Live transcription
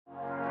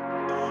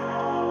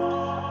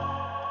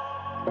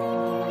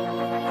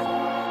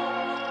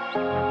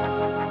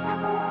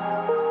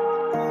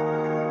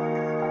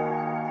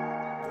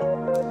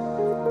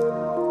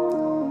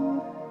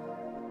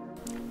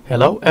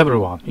Hello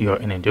everyone, you are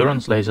in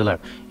Endurance Laser Lab.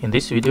 In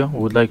this video we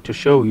would like to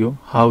show you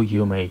how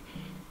you may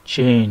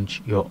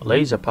change your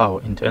laser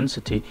power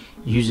intensity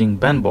using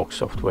Benbox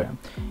software,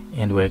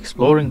 and we're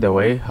exploring the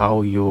way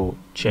how you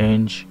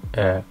change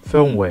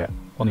firmware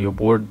on your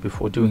board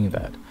before doing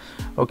that.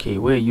 Okay,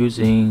 we're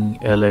using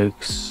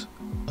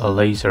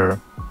Eleksmaker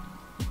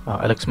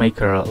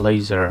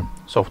laser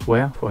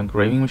software for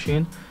engraving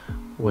machine.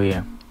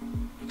 We're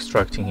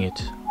extracting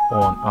it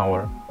on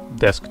our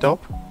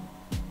desktop.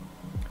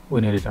 We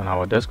need it on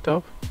our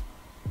desktop.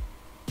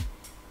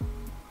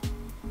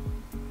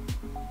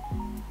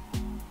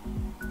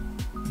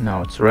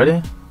 Now it's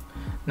ready.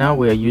 Now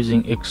we are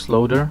using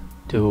Xloader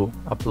to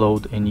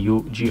upload a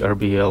new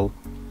GRBL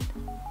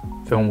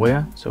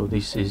firmware. So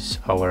this is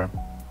our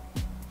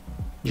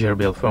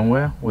GRBL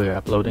firmware. We're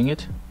uploading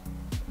it.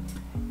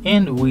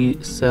 And we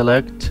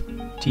select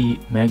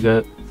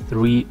T-Mega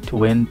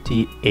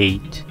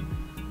 328.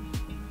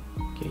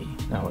 Okay,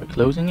 now we're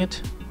closing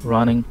it,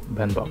 running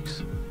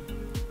Benbox.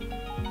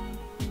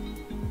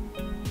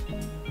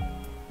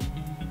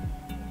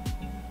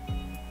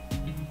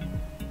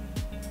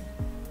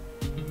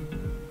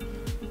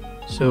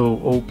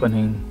 So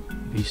opening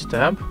this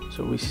tab,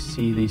 so we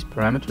see these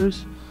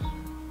parameters,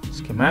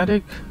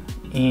 schematic,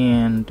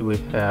 and we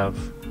have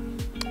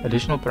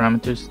additional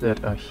parameters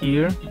that are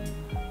here.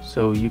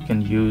 So you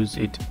can use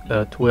it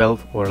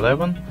 12 or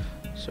 11.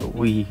 So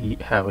we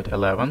have it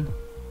 11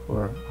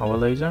 for our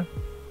laser.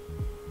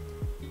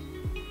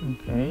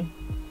 Okay,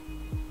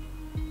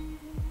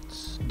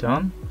 it's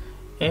done.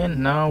 And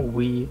now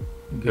we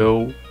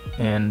go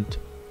and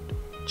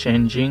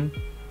changing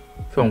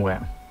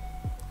firmware.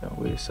 So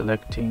we're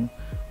selecting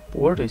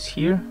board is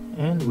here,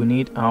 and we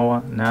need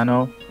our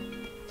Nano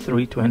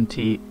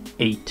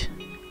 328,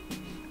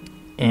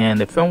 and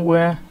the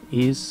firmware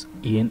is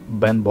in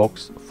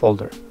Benbox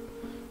folder.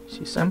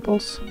 See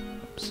samples,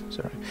 oops,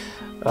 sorry,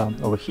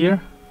 over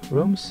here,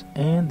 rooms,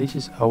 and this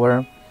is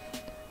our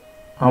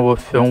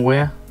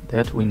firmware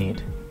that we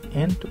need,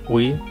 and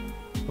we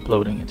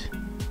uploading it.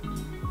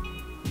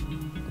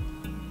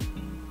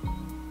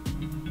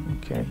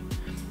 Okay,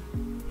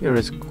 here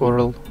is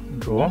Coral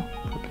Draw.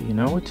 You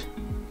know it.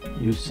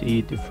 You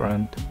see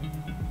different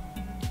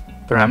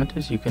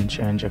parameters. You can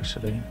change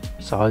actually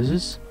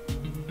sizes.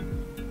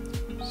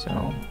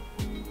 So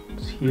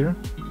it's here.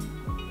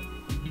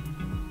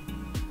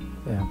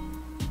 The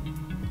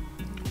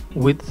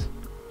width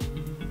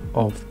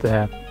of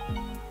the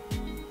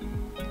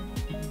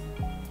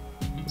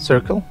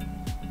circle.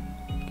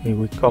 Okay,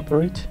 we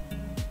copy it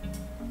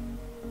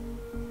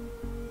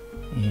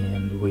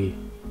and we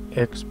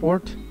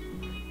export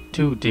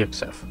to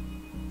DXF,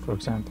 for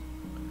example.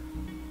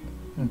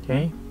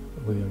 Okay,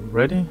 we're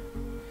ready.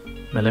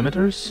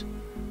 Millimeters,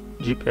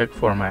 JPEG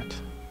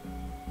format.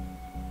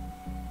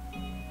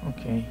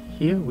 Okay,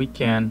 here we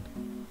can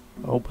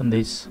open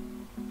this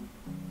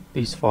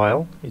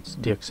file. It's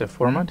DXF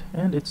format,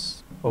 and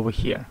it's over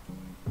here.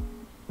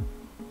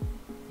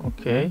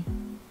 Okay,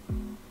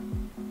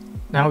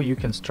 now you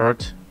can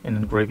start an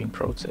engraving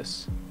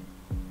process.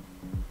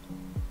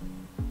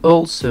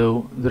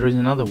 Also, there is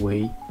another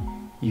way.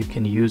 You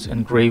can use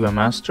Engraver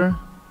Master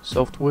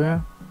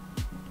software.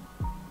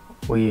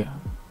 We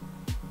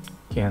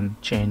can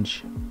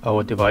change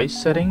our device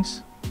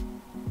settings.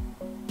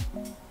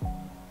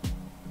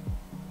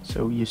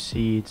 So you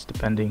see it's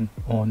depending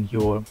on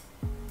your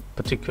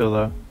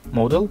particular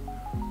model,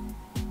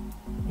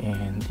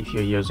 and if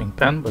you're using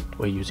pen, but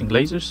we're using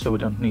lasers, so we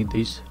don't need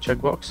this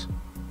checkbox.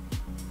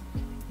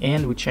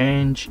 And we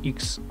change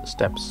X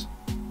steps,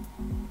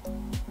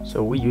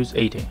 so we use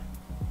 80.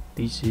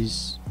 This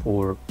is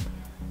for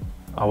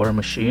our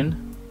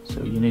machine,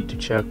 so you need to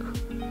check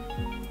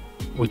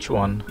which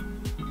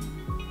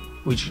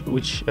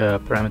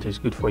parameter is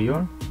good for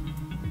you.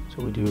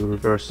 So we do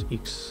reverse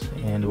X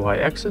and Y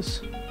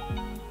axis.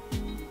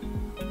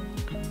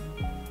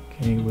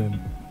 Okay, we're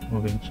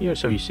moving here,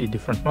 so you see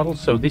different models.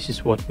 So this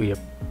is what we are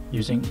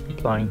using,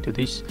 applying to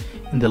this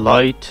in the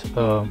light,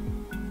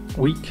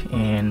 weak,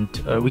 and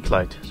weak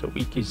light. So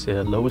weak is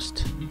the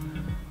lowest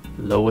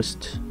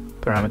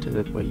parameter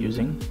that we're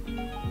using.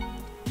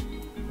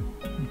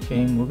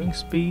 Okay, moving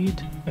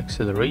speed,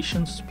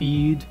 acceleration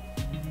speed.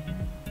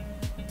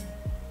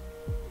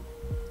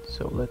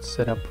 So let's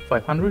set up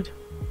 500,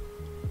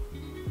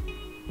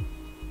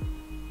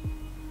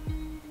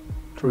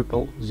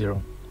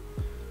 000,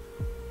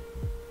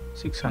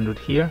 600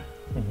 here,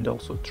 and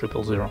also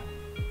 000.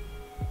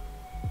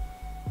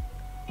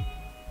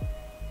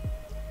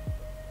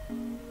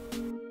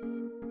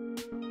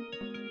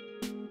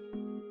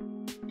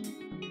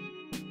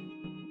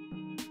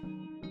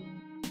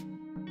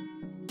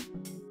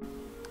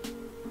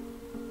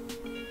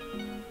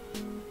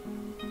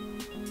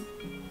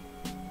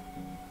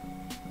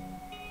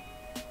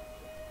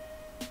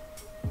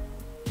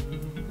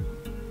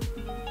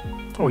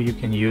 Or you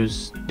can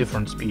use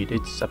different speed,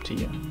 it's up to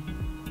you.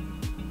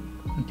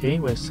 Okay,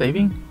 we're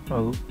saving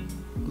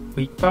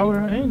weak power,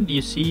 and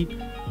you see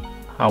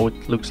how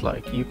it looks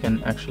like. You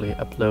can actually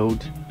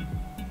upload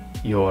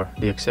your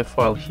DXF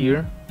file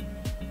here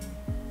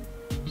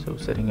So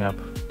setting up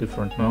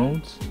different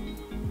modes,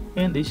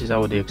 and this is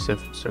our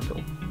DXF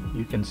circle.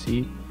 You can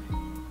see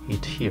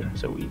it here,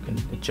 so you can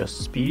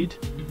adjust speed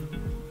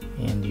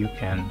and you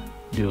can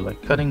do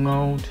like cutting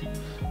mode.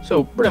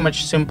 So pretty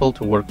much simple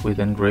to work with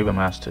Engraving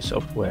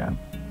software.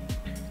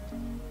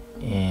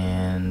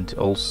 And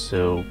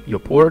also your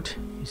port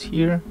is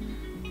here,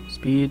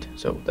 speed.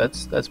 So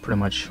that's pretty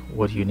much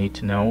what you need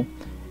to know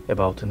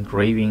about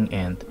engraving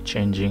and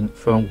changing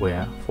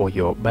firmware for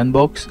your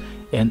Benbox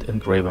and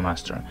Engraving.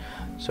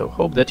 So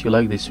hope that you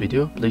like this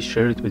video. Please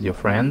share it with your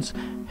friends.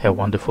 Have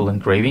wonderful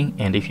engraving,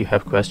 and if you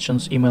have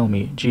questions, email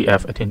me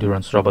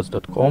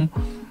gf@endurancerobots.com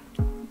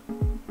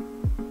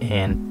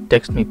and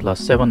text me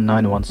 +7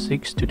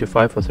 916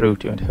 225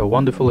 432, and have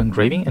wonderful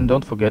engraving. And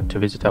don't forget to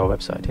visit our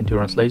website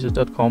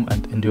endurancelasers.com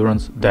and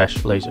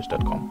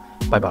endurance-lasers.com.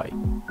 Bye bye.